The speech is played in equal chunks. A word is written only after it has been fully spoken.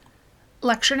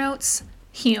Lecture notes,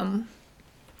 Hume.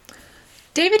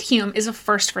 David Hume is a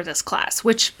first for this class,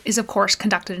 which is of course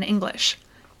conducted in English.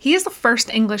 He is the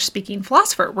first English-speaking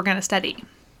philosopher we're going to study.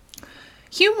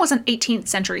 Hume was an 18th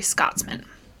century Scotsman.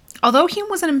 Although Hume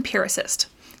was an empiricist,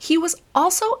 he was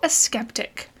also a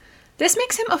skeptic. This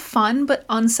makes him a fun but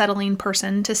unsettling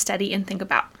person to study and think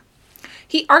about.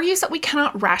 He argues that we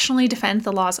cannot rationally defend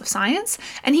the laws of science,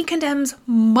 and he condemns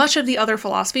much of the other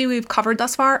philosophy we've covered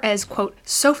thus far as, quote,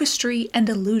 sophistry and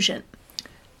illusion.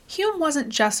 Hume wasn't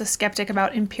just a skeptic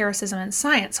about empiricism and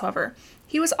science, however.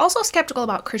 He was also skeptical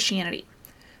about Christianity.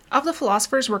 Of the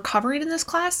philosophers we're covering in this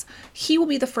class, he will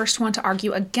be the first one to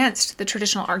argue against the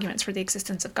traditional arguments for the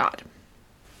existence of God.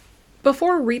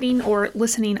 Before reading or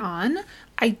listening on,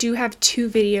 I do have 2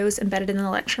 videos embedded in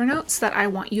the lecture notes that I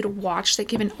want you to watch that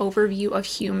give an overview of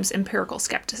Hume's empirical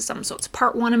skepticism. So it's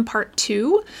part 1 and part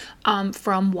 2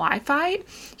 from Wi-Fi.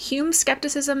 Hume's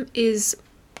skepticism is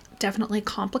definitely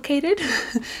complicated.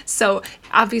 So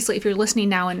obviously if you're listening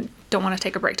now and don't want to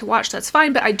take a break to watch, that's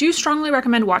fine. But I do strongly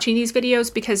recommend watching these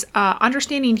videos because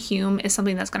understanding Hume is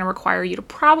something that's going to require you to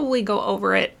probably go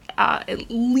over it at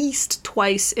least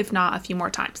twice, if not a few more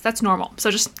times. That's normal.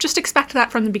 So just expect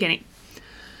that from the beginning.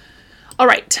 All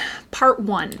right, part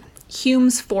 1,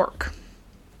 Hume's fork.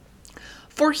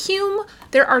 For Hume,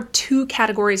 there are 2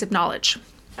 categories of knowledge: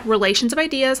 relations of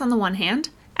ideas on the one hand,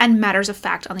 and matters of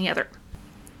fact on the other.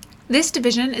 This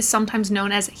division is sometimes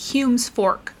known as Hume's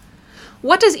fork.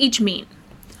 What does each mean?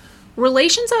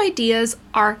 Relations of ideas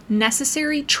are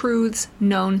necessary truths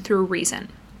known through reason.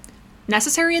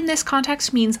 Necessary in this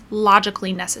context means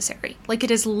logically necessary, like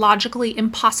it is logically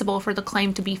impossible for the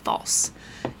claim to be false.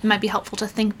 It might be helpful to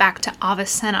think back to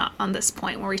Avicenna on this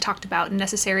point, where we talked about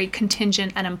necessary,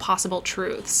 contingent, and impossible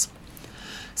truths.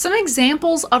 Some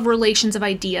examples of relations of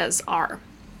ideas are: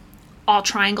 all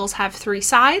triangles have 3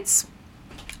 sides,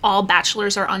 all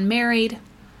bachelors are unmarried,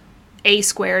 a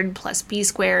squared plus b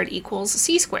squared equals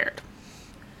c squared.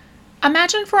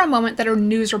 Imagine for a moment that a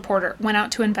news reporter went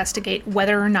out to investigate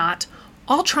whether or not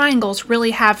all triangles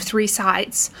really have 3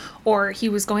 sides, or he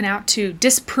was going out to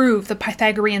disprove the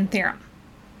Pythagorean theorem.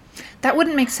 That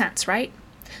wouldn't make sense, right?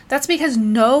 That's because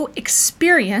no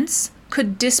experience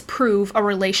could disprove a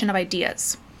relation of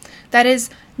ideas. That is,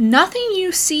 nothing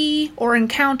you see or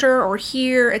encounter or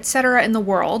hear, etc. in the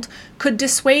world could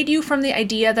dissuade you from the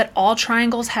idea that all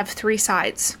triangles have 3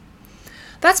 sides.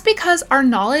 That's because our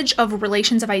knowledge of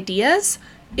relations of ideas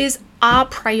is a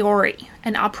priori,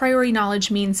 and a priori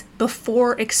knowledge means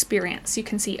before experience. You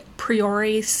can see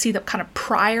priori, see the kind of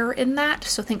prior in that,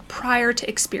 so think prior to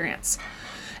experience.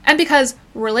 And because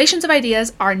relations of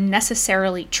ideas are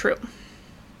necessarily true.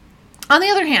 On the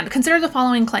other hand, consider the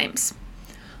following claims.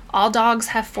 All dogs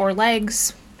have 4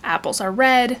 legs, apples are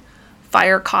red,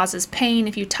 fire causes pain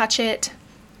if you touch it,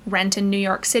 rent in New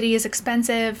York City is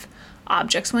expensive,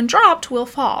 objects when dropped will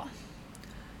fall.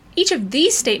 Each of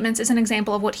these statements is an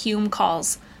example of what Hume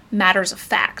calls matters of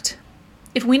fact.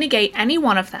 If we negate any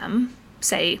one of them,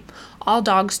 say, all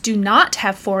dogs do not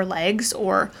have 4 legs,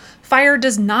 or fire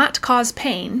does not cause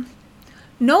pain,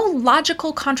 no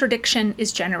logical contradiction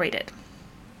is generated.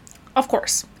 Of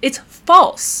course, it's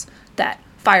false that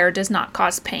fire does not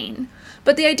cause pain,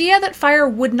 but the idea that fire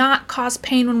would not cause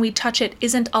pain when we touch it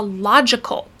isn't a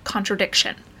logical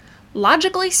contradiction.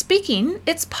 Logically speaking,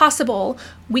 it's possible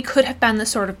we could have been the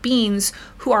sort of beings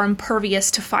who are impervious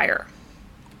to fire.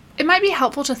 It might be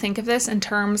helpful to think of this in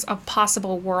terms of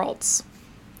possible worlds.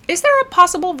 Is there a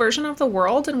possible version of the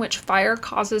world in which fire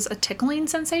causes a tickling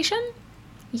sensation?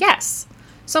 Yes.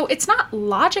 So it's not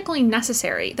logically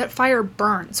necessary that fire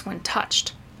burns when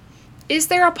touched. Is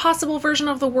there a possible version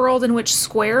of the world in which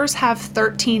squares have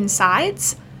 13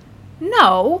 sides?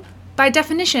 No. By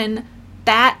definition,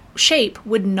 that shape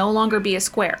would no longer be a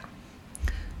square.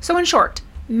 So in short,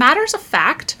 matters of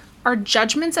fact are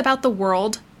judgments about the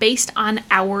world based on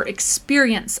our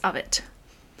experience of it.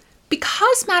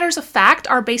 Because matters of fact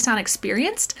are based on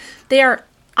experience, they are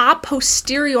a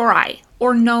posteriori,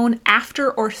 or known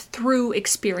after or through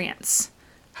experience.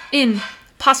 In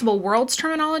possible worlds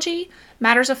terminology,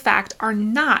 matters of fact are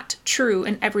not true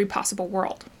in every possible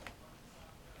world.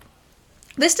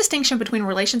 This distinction between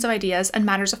relations of ideas and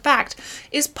matters of fact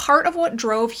is part of what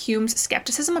drove Hume's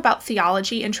skepticism about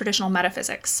theology and traditional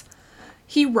metaphysics.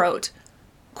 He wrote,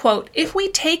 quote, "If we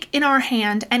take in our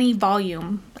hand any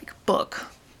volume, like book,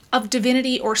 of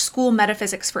divinity or school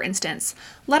metaphysics, for instance,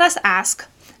 let us ask,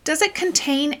 does it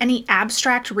contain any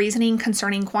abstract reasoning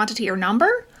concerning quantity or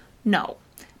number? No.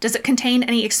 Does it contain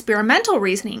any experimental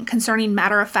reasoning concerning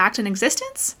matter of fact and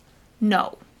existence?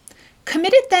 No.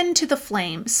 Commit it then to the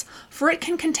flames, for it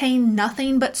can contain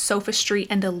nothing but sophistry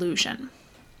and illusion."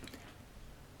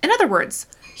 In other words,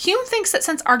 Hume thinks that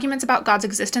since arguments about God's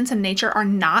existence and nature are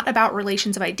not about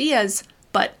relations of ideas,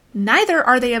 but neither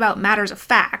are they about matters of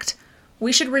fact,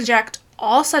 we should reject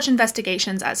all such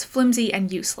investigations as flimsy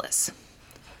and useless.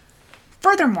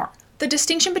 Furthermore, the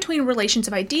distinction between relations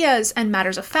of ideas and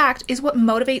matters of fact is what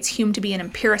motivates Hume to be an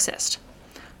empiricist.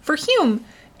 For Hume,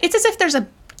 it's as if there's a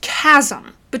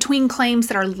chasm between claims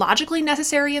that are logically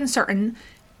necessary and certain,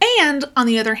 and, on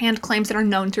the other hand, claims that are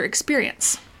known through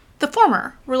experience. The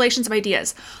former, relations of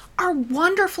ideas, are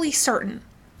wonderfully certain,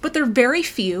 but they're very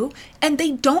few, and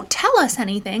they don't tell us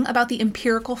anything about the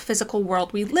empirical physical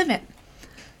world we live in.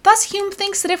 Thus, Hume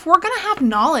thinks that if we're going to have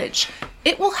knowledge,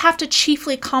 it will have to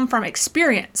chiefly come from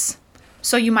experience.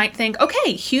 So you might think,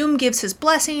 okay, Hume gives his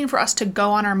blessing for us to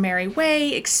go on our merry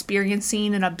way,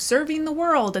 experiencing and observing the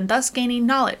world, and thus gaining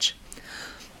knowledge.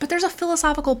 But there's a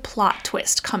philosophical plot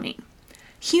twist coming.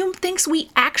 Hume thinks we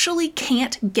actually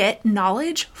can't get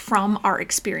knowledge from our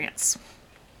experience.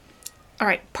 All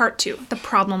right, part 2, the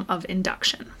problem of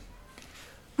induction.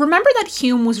 Remember that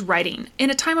Hume was writing in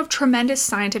a time of tremendous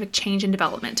scientific change and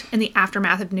development in the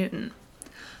aftermath of Newton.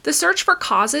 The search for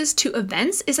causes to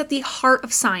events is at the heart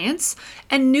of science,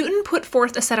 and Newton put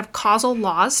forth a set of causal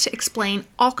laws to explain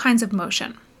all kinds of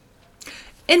motion.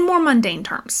 In more mundane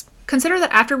terms, consider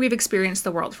that after we've experienced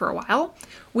the world for a while,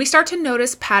 we start to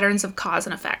notice patterns of cause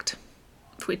and effect.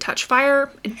 If we touch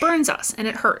fire, it burns us and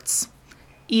it hurts.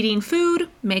 Eating food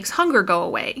makes hunger go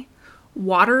away.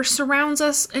 Water surrounds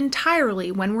us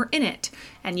entirely when we're in it,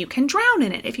 and you can drown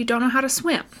in it if you don't know how to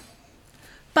swim.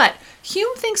 But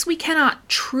Hume thinks we cannot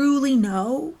truly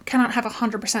know, cannot have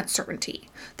 100% certainty,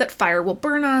 that fire will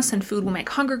burn us and food will make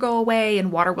hunger go away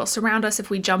and water will surround us if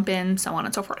we jump in, so on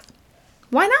and so forth.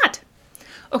 Why not?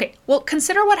 Okay, well,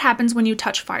 consider what happens when you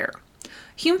touch fire.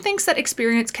 Hume thinks that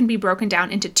experience can be broken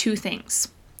down into two things.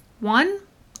 One,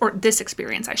 or this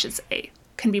experience, I should say,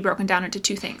 can be broken down into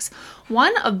two things.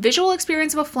 One, a visual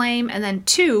experience of a flame, and then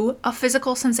two, a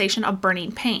physical sensation of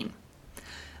burning pain.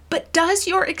 But does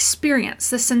your experience,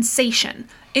 the sensation,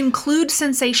 include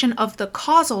sensation of the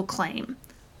causal claim?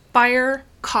 Fire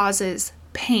causes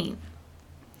pain.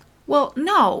 Well,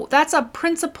 no, that's a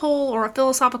principle or a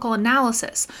philosophical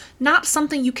analysis, not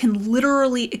something you can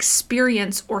literally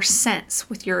experience or sense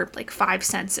with your, five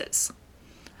senses.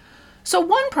 So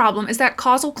one problem is that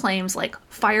causal claims like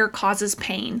fire causes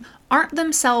pain aren't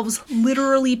themselves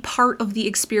literally part of the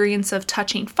experience of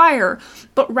touching fire,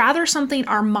 but rather something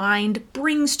our mind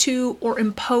brings to or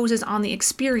imposes on the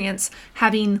experience,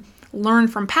 having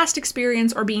learned from past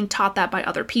experience or being taught that by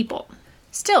other people.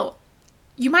 Still,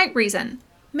 you might reason,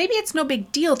 maybe it's no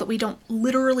big deal that we don't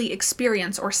literally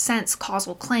experience or sense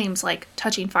causal claims like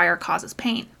touching fire causes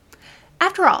pain.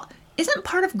 After all, isn't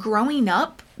part of growing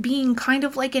up being kind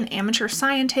of like an amateur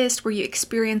scientist where you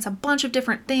experience a bunch of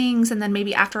different things and then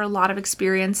maybe after a lot of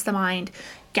experience the mind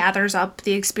gathers up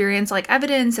the experience like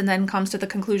evidence and then comes to the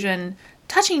conclusion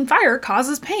touching fire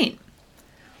causes pain?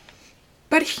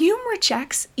 But Hume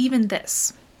rejects even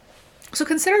this. So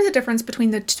consider the difference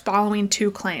between the following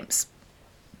two claims.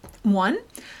 One,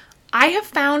 I have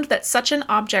found that such an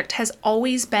object has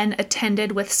always been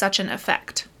attended with such an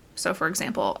effect. So for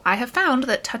example, I have found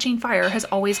that touching fire has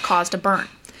always caused a burn.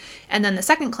 And then the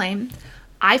second claim,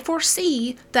 I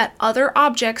foresee that other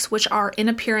objects which are in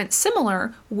appearance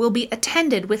similar will be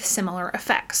attended with similar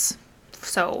effects.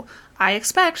 So I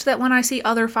expect that when I see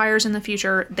other fires in the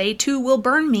future, they too will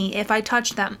burn me if I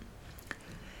touch them.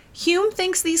 Hume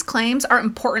thinks these claims are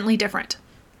importantly different.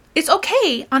 It's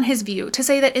okay, on his view, to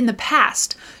say that in the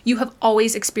past you have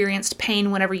always experienced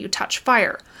pain whenever you touch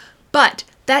fire, but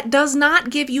that does not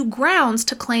give you grounds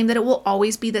to claim that it will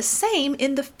always be the same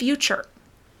in the future.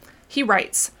 He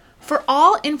writes, for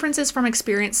all inferences from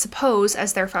experience suppose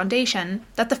as their foundation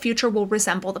that the future will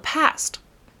resemble the past.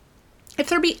 If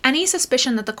there be any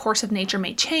suspicion that the course of nature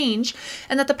may change,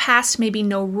 and that the past may be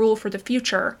no rule for the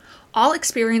future, all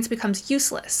experience becomes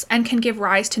useless, and can give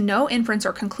rise to no inference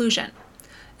or conclusion.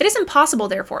 It is impossible,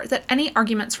 therefore, that any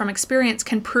arguments from experience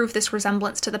can prove this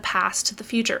resemblance to the past to the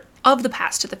future, of the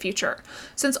past to the future,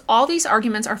 since all these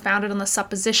arguments are founded on the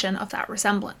supposition of that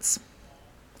resemblance.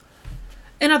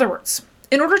 In other words,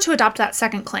 in order to adopt that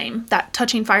second claim, that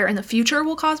touching fire in the future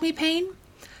will cause me pain,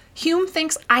 Hume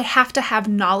thinks I have to have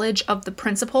knowledge of the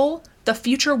principle, the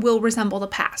future will resemble the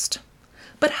past.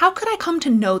 But how could I come to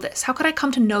know this? How could I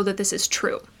come to know that this is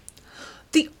true?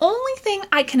 The only thing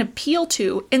I can appeal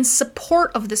to in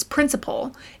support of this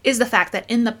principle is the fact that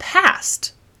in the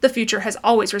past, the future has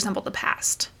always resembled the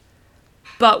past.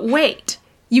 But wait,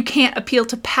 you can't appeal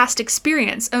to past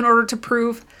experience in order to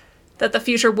prove that the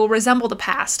future will resemble the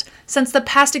past, since the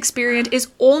past experience is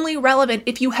only relevant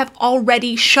if you have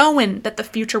already shown that the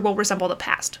future will resemble the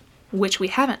past, which we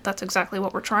haven't. That's exactly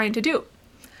what we're trying to do.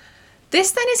 This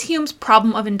then is Hume's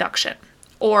problem of induction,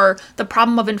 or the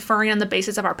problem of inferring on the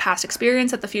basis of our past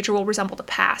experience that the future will resemble the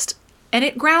past, and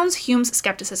it grounds Hume's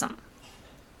skepticism.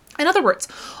 In other words,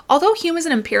 although Hume is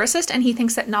an empiricist and he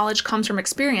thinks that knowledge comes from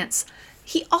experience,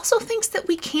 he also thinks that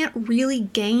we can't really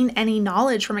gain any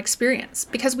knowledge from experience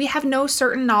because we have no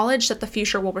certain knowledge that the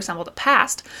future will resemble the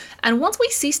past, and once we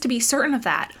cease to be certain of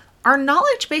that, our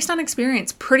knowledge based on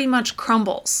experience pretty much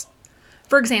crumbles.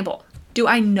 For example, do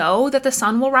I know that the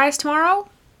sun will rise tomorrow?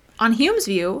 On Hume's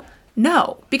view,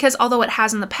 no, because although it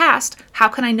has in the past, how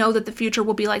can I know that the future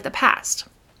will be like the past?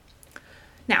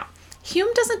 Now,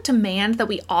 Hume doesn't demand that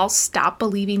we all stop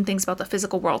believing things about the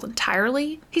physical world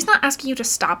entirely. He's not asking you to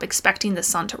stop expecting the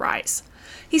sun to rise.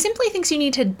 He simply thinks you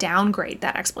need to downgrade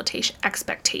that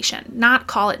expectation, not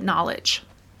call it knowledge.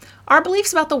 Our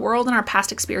beliefs about the world and our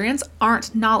past experience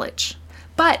aren't knowledge,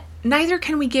 but neither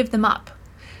can we give them up.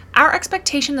 Our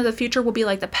expectation that the future will be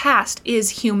like the past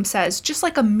is, Hume says, just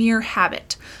like a mere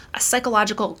habit, a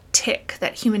psychological tic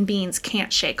that human beings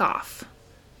can't shake off.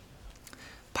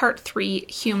 Part 3,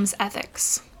 Hume's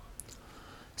ethics.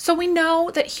 So we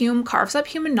know that Hume carves up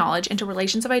human knowledge into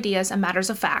relations of ideas and matters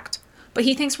of fact, but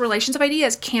he thinks relations of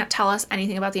ideas can't tell us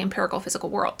anything about the empirical physical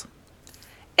world.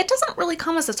 It doesn't really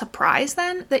come as a surprise,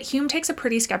 then, that Hume takes a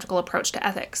pretty skeptical approach to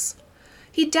ethics.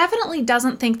 He definitely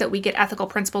doesn't think that we get ethical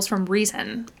principles from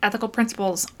reason. Ethical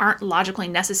principles aren't logically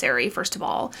necessary, first of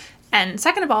all, and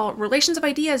second of all, relations of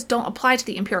ideas don't apply to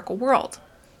the empirical world.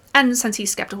 And since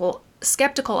he's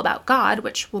skeptical about God,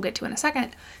 which we'll get to in a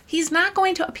second, he's not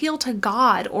going to appeal to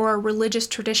God or a religious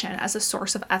tradition as a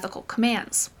source of ethical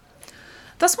commands.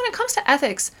 Thus, when it comes to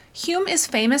ethics, Hume is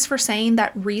famous for saying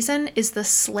that reason is the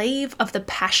slave of the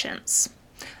passions.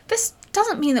 This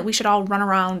doesn't mean that we should all run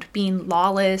around being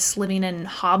lawless, living in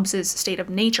Hobbes's state of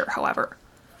nature, however.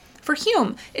 For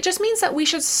Hume, it just means that we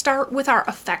should start with our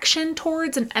affection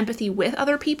towards and empathy with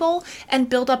other people and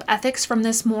build up ethics from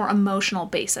this more emotional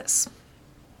basis.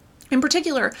 In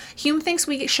particular, Hume thinks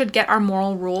we should get our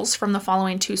moral rules from the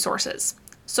following two sources: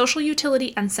 social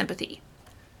utility and sympathy.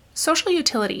 Social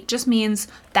utility just means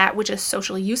that which is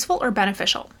socially useful or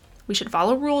beneficial. We should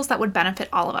follow rules that would benefit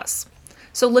all of us.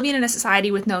 So living in a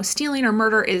society with no stealing or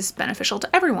murder is beneficial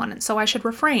to everyone, and so I should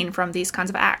refrain from these kinds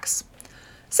of acts.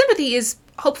 Sympathy is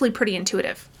hopefully pretty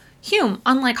intuitive. Hume,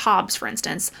 unlike Hobbes, for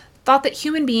instance, thought that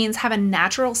human beings have a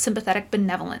natural sympathetic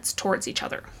benevolence towards each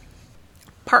other.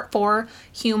 Part 4,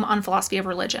 Hume on philosophy of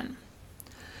religion.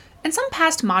 In some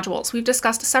past modules, we've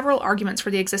discussed several arguments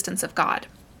for the existence of God.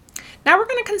 Now we're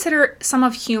going to consider some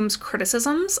of Hume's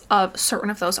criticisms of certain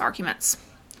of those arguments.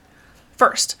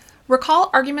 First,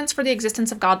 recall arguments for the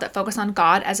existence of God that focus on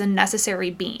God as a necessary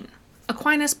being.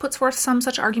 Aquinas puts forth some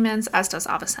such arguments, as does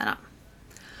Avicenna.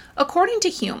 According to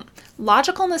Hume,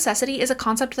 logical necessity is a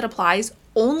concept that applies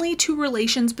only to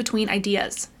relations between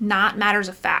ideas, not matters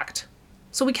of fact.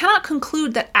 So we cannot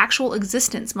conclude that actual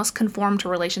existence must conform to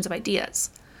relations of ideas.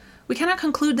 We cannot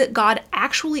conclude that God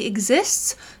actually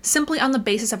exists simply on the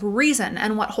basis of reason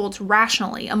and what holds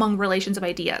rationally among relations of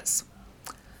ideas.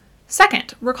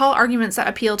 Second, recall arguments that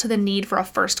appeal to the need for a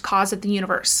first cause of the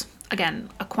universe. Again,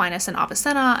 Aquinas and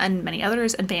Avicenna and many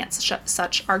others advance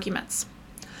such arguments.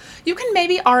 You can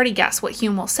maybe already guess what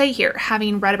Hume will say here,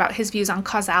 having read about his views on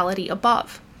causality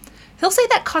above. He'll say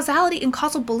that causality and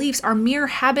causal beliefs are mere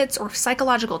habits or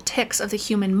psychological tics of the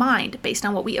human mind based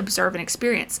on what we observe and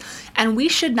experience, and we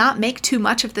should not make too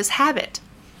much of this habit.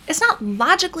 It's not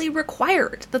logically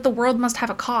required that the world must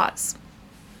have a cause.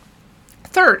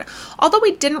 Third, although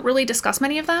we didn't really discuss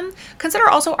many of them, consider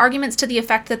also arguments to the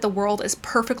effect that the world is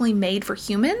perfectly made for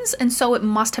humans, and so it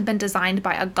must have been designed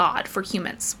by a god for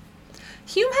humans.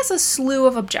 Hume has a slew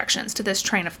of objections to this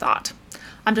train of thought.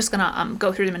 I'm just going to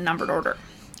go through them in numbered order.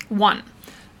 1.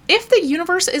 If the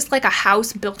universe is like a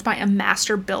house built by a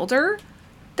master builder,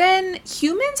 then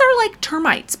humans are like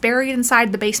termites buried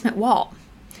inside the basement wall.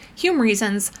 Hume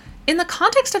reasons, in the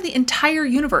context of the entire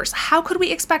universe, how could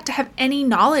we expect to have any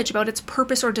knowledge about its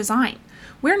purpose or design?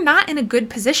 We're not in a good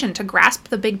position to grasp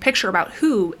the big picture about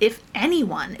who, if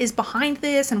anyone, is behind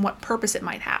this and what purpose it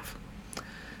might have.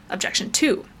 Objection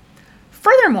 2.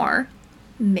 Furthermore,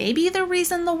 maybe the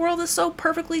reason the world is so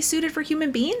perfectly suited for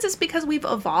human beings is because we've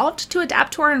evolved to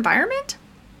adapt to our environment?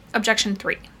 Objection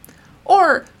 3.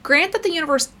 Or grant that the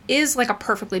universe is like a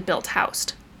perfectly built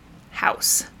house.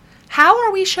 How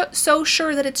are we so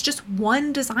sure that it's just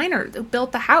one designer that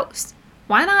built the house?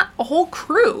 Why not a whole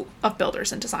crew of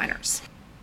builders and designers?